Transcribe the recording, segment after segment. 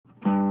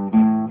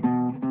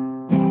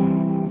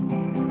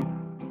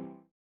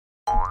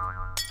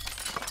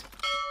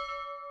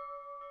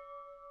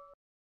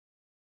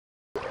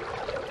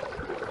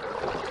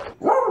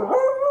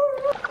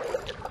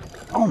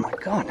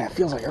That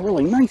feels like a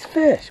really nice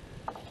fish.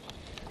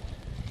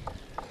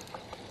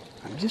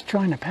 I'm just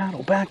trying to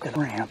paddle back the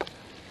ramp.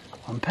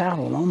 I'm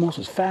paddling almost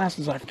as fast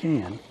as I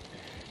can,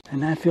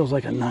 and that feels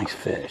like a nice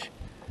fish.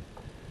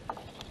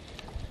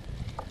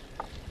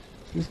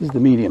 This is the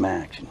medium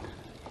action.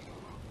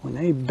 When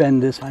they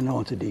bend this, I know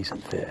it's a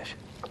decent fish.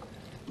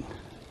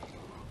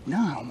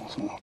 Now I almost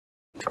want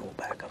to control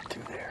back up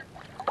through there.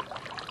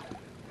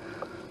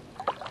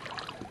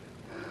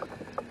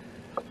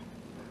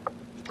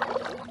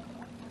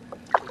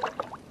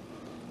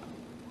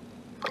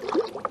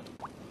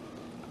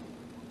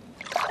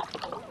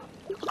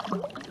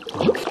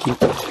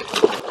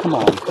 Come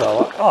on,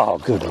 fella. Oh,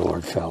 good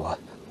Lord, fella.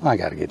 I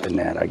gotta get the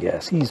net, I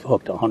guess. He's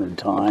hooked 100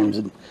 times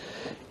and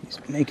he's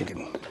making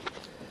him.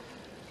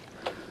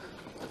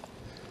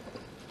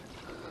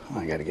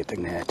 I gotta get the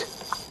net.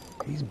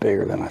 He's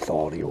bigger than I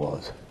thought he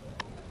was.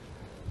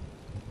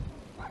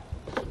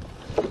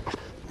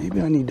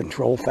 Maybe I need to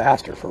troll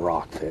faster for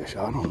rockfish.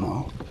 I don't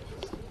know.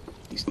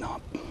 He's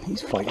not.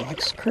 He's fighting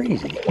like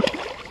crazy.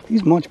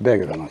 He's much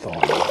bigger than I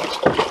thought he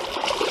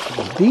was.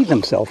 He's beating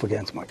himself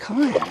against my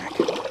kayak.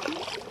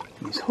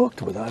 He's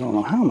hooked with I don't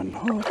know how many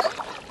hooks.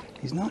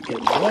 He's not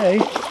getting away.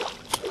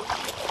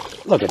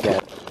 Look at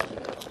that.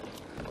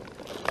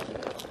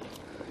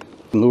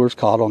 Lure's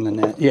caught on the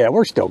net. Yeah,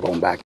 we're still going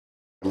back to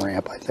the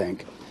ramp, I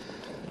think.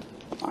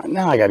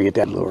 Now I got to get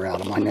that lure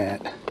out of my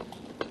net.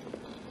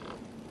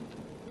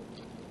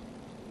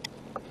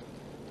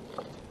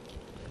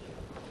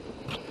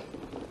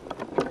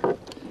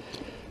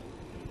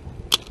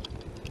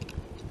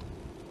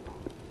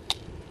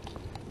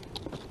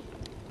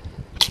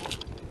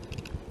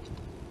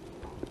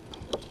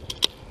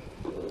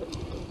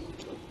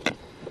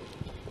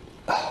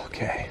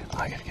 Okay,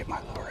 I got to get my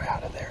lure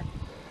out of there.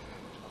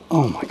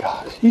 Oh my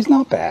gosh, he's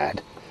not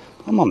bad.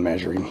 I'm gonna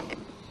measure him.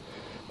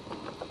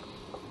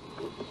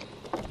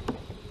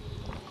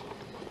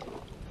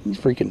 He's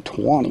freaking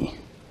 20.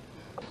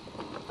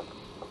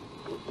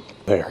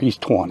 There, he's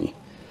 20.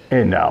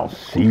 And I'll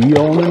see you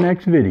on the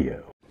next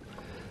video.